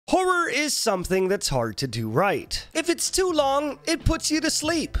Horror is something that's hard to do right. If it's too long, it puts you to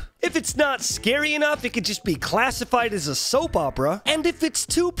sleep. If it's not scary enough, it could just be classified as a soap opera. And if it's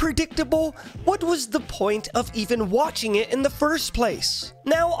too predictable, what was the point of even watching it in the first place?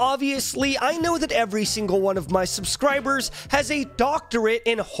 Now, obviously, I know that every single one of my subscribers has a doctorate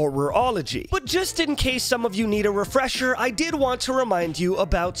in horrorology. But just in case some of you need a refresher, I did want to remind you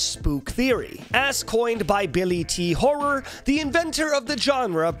about spook theory, as coined by Billy T. Horror, the inventor of the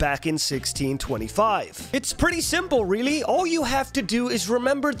genre back in 1625. It's pretty simple, really. All you have to do is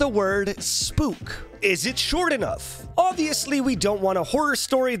remember the word spook. Is it short enough? Obviously, we don't want a horror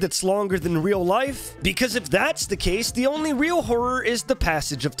story that's longer than real life, because if that's the case, the only real horror is the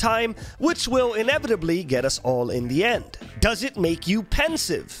passage of time, which will inevitably get us all in the end. Does it make you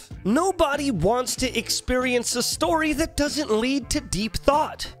pensive? Nobody wants to experience a story that doesn't lead to deep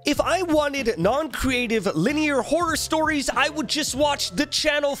thought. If I wanted non-creative linear horror stories, I would just watch the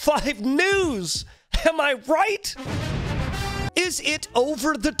Channel 5 news. Am I right? Is it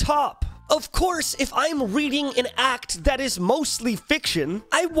over the top? Of course, if I'm reading an act that is mostly fiction,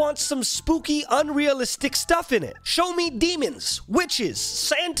 I want some spooky, unrealistic stuff in it. Show me demons, witches,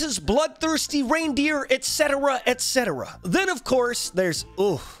 Santa's bloodthirsty reindeer, etc., etc. Then, of course, there's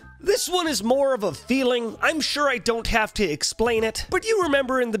This one is more of a feeling. I'm sure I don't have to explain it, but you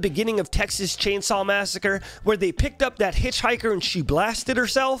remember in the beginning of Texas Chainsaw Massacre where they picked up that hitchhiker and she blasted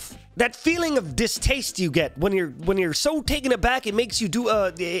herself? That feeling of distaste you get when you're so taken aback it makes you do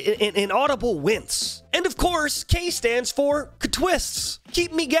an audible wince. And of course, K stands for twists.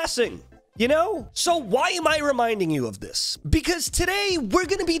 Keep me guessing. You know? So why am I reminding you of this? Because today we're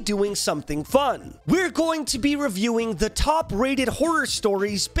going to be doing something fun. We're going to be reviewing the top-rated horror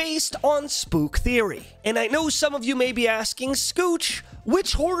stories based on spook theory. And I know some of you may be asking, Scooch,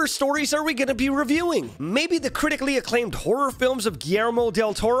 which horror stories are we going to be reviewing? Maybe the critically acclaimed horror films of Guillermo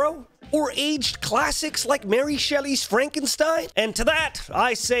del Toro? Or aged classics like Mary Shelley's Frankenstein? And to that,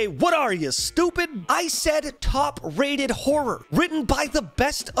 I say, what are you, stupid? I said top-rated horror, written by the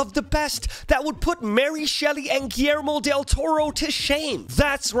best of the best, that would put Mary Shelley and Guillermo del Toro to shame.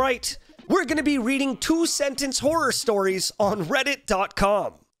 That's right, we're gonna be reading two-sentence horror stories on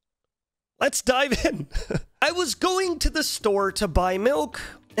Reddit.com. Let's dive in. I was going to the store to buy milk,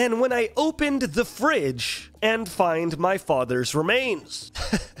 and when I opened the fridge and find my father's remains.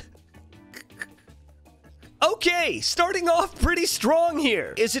 Okay, starting off pretty strong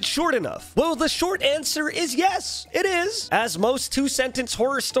here. Is it short enough? Well, the short answer is yes, it is. As most two-sentence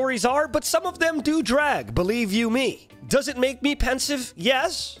horror stories are, but some of them do drag, believe you me. Does it make me pensive?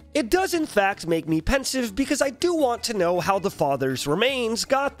 Yes. It does in fact make me pensive because I do want to know how the father's remains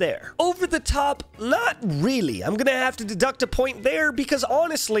got there. Over the top? Not really. I'm gonna have to deduct a point there because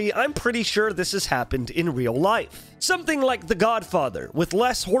honestly, I'm pretty sure this has happened in real life. Something like The Godfather with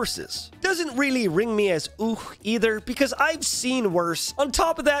less horses. Doesn't really ring me as either because I've seen worse. On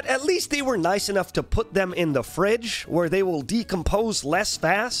top of that, at least they were nice enough to put them in the fridge where they will decompose less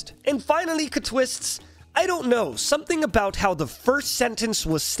fast. And finally, twists. I don't know, something about how the first sentence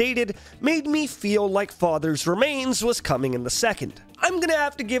was stated made me feel like Father's Remains was coming in the second. I'm gonna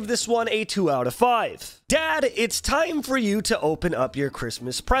have to give this one a 2 out of 5. Dad, it's time for you to open up your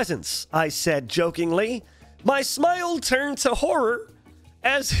Christmas presents, I said jokingly. My smile turned to horror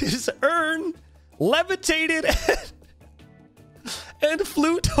as his urn levitated and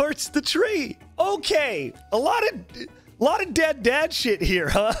flew towards the tree. Okay, a lot of dead dad shit here,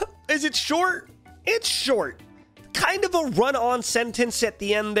 huh? Is it short? It's short. Kind of a run-on sentence at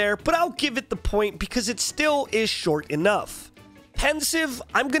the end there, but I'll give it the point because it still is short enough. Pensive,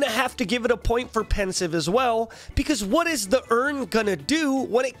 I'm gonna have to give it a point for pensive as well, because what is the urn gonna do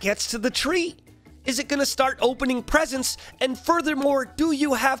when it gets to the tree? Is it gonna start opening presents? And furthermore, do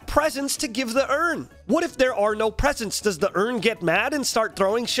you have presents to give the urn? What if there are no presents? Does the urn get mad and start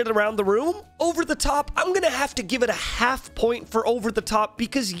throwing shit around the room? Over the top, I'm gonna have to give it a half point for over the top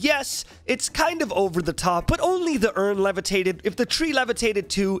because yes, it's kind of over the top, but only the urn levitated. If the tree levitated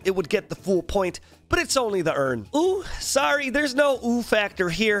too, it would get the full point, but it's only the urn. Ooh, sorry, there's no ooh factor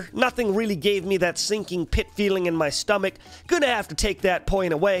here. Nothing really gave me that sinking pit feeling in my stomach. Gonna have to take that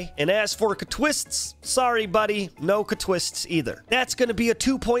point away. And as for twists, sorry buddy, no twists either. That's gonna be a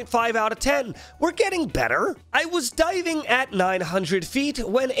 2.5 out of 10. We're getting better. I was diving at 900 feet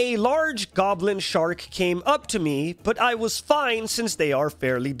when a large goblin shark came up to me, but I was fine since they are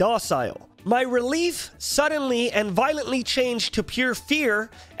fairly docile. My relief suddenly and violently changed to pure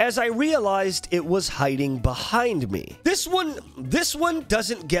fear as I realized it was hiding behind me. This one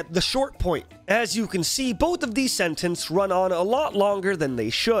doesn't get the short point. As you can see, both of these sentences run on a lot longer than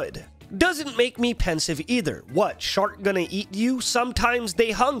they should. doesn't make me pensive either. What, shark gonna eat you? Sometimes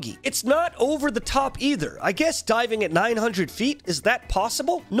they hungry. It's not over the top either. I guess diving at 900 feet, is that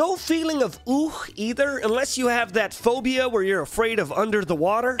possible? No feeling of ooh either, unless you have that phobia where you're afraid of under the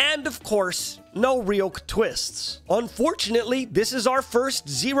water. And of course, no real twists. Unfortunately, this is our first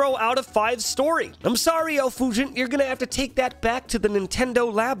 0 out of 5 story. I'm sorry, Elfugent, you're gonna have to take that back to the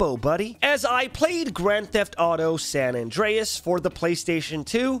Nintendo Labo, buddy. As I played Grand Theft Auto San Andreas for the PlayStation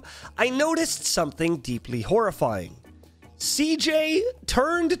 2, I noticed something deeply horrifying. CJ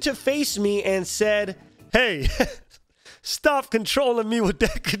turned to face me and said, "Hey, stop controlling me with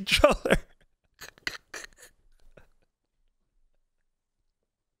that controller."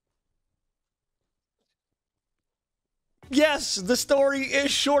 Yes, the story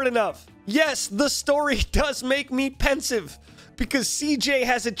is short enough. Yes, the story does make me pensive, because CJ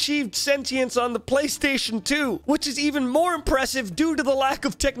has achieved sentience on the PlayStation 2, which is even more impressive due to the lack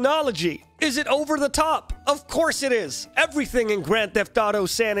of technology. Is it over the top? Of course it is. Everything in Grand Theft Auto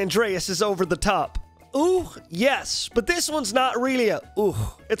San Andreas is over the top. Ooh, yes, but this one's not really a ooh.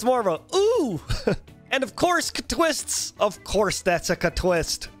 It's more of a ooh. And of course, twists. Of course, that's a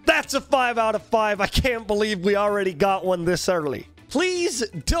twist. That's a 5 out of 5. I can't believe we already got one this early. Please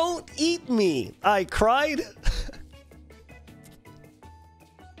don't eat me, I cried.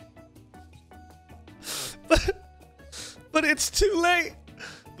 But it's too late.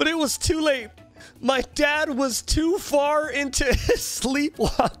 But it was too late. My dad was too far into his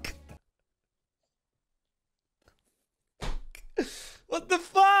sleepwalk. What the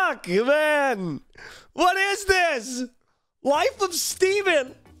fuck, man? What is this? Life of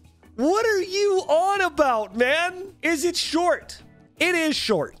Steven? What are you on about, man? Is it short? It is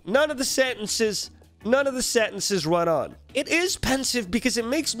short. None of the sentences run on. It is pensive because it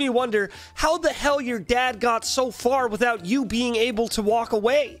makes me wonder how the hell your dad got so far without you being able to walk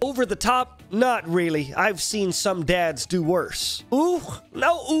away. Over the top? Not really. I've seen some dads do worse. Ooh,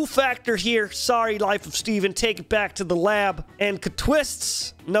 no ooh factor here. Sorry, Life of Steven, take it back to the lab. And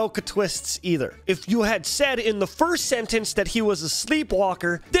twists? No twists either. If you had said in the first sentence that he was a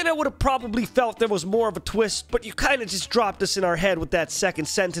sleepwalker, then I would have probably felt there was more of a twist, but you kind of just dropped us in our head with that second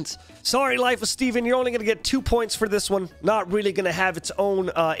sentence. Sorry, Life of Steven, you're only gonna get 2 points for this one. Not really gonna have its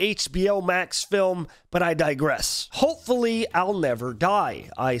own HBO Max film, but I digress. Hopefully, I'll never die,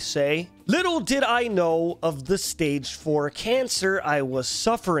 I say. Little did I know of the stage 4 cancer I was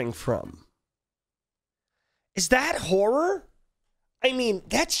suffering from. Is that horror? I mean,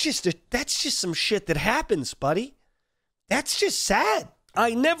 that's just some shit that happens, buddy. That's just sad.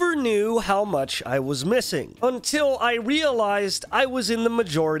 I never knew how much I was missing until I realized I was in the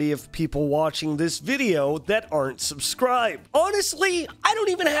majority of people watching this video that aren't subscribed. Honestly, I don't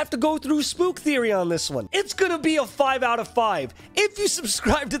even have to go through spook theory on this one. It's gonna be a 5 out of 5. If you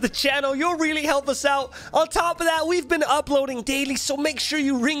subscribe to the channel, you'll really help us out. On top of that, we've been uploading daily, so make sure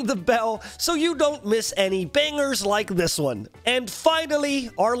you ring the bell so you don't miss any bangers like this one. And finally,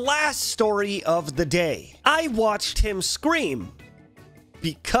 our last story of the day. I watched him scream.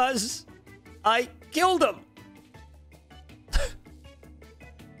 Because I killed him.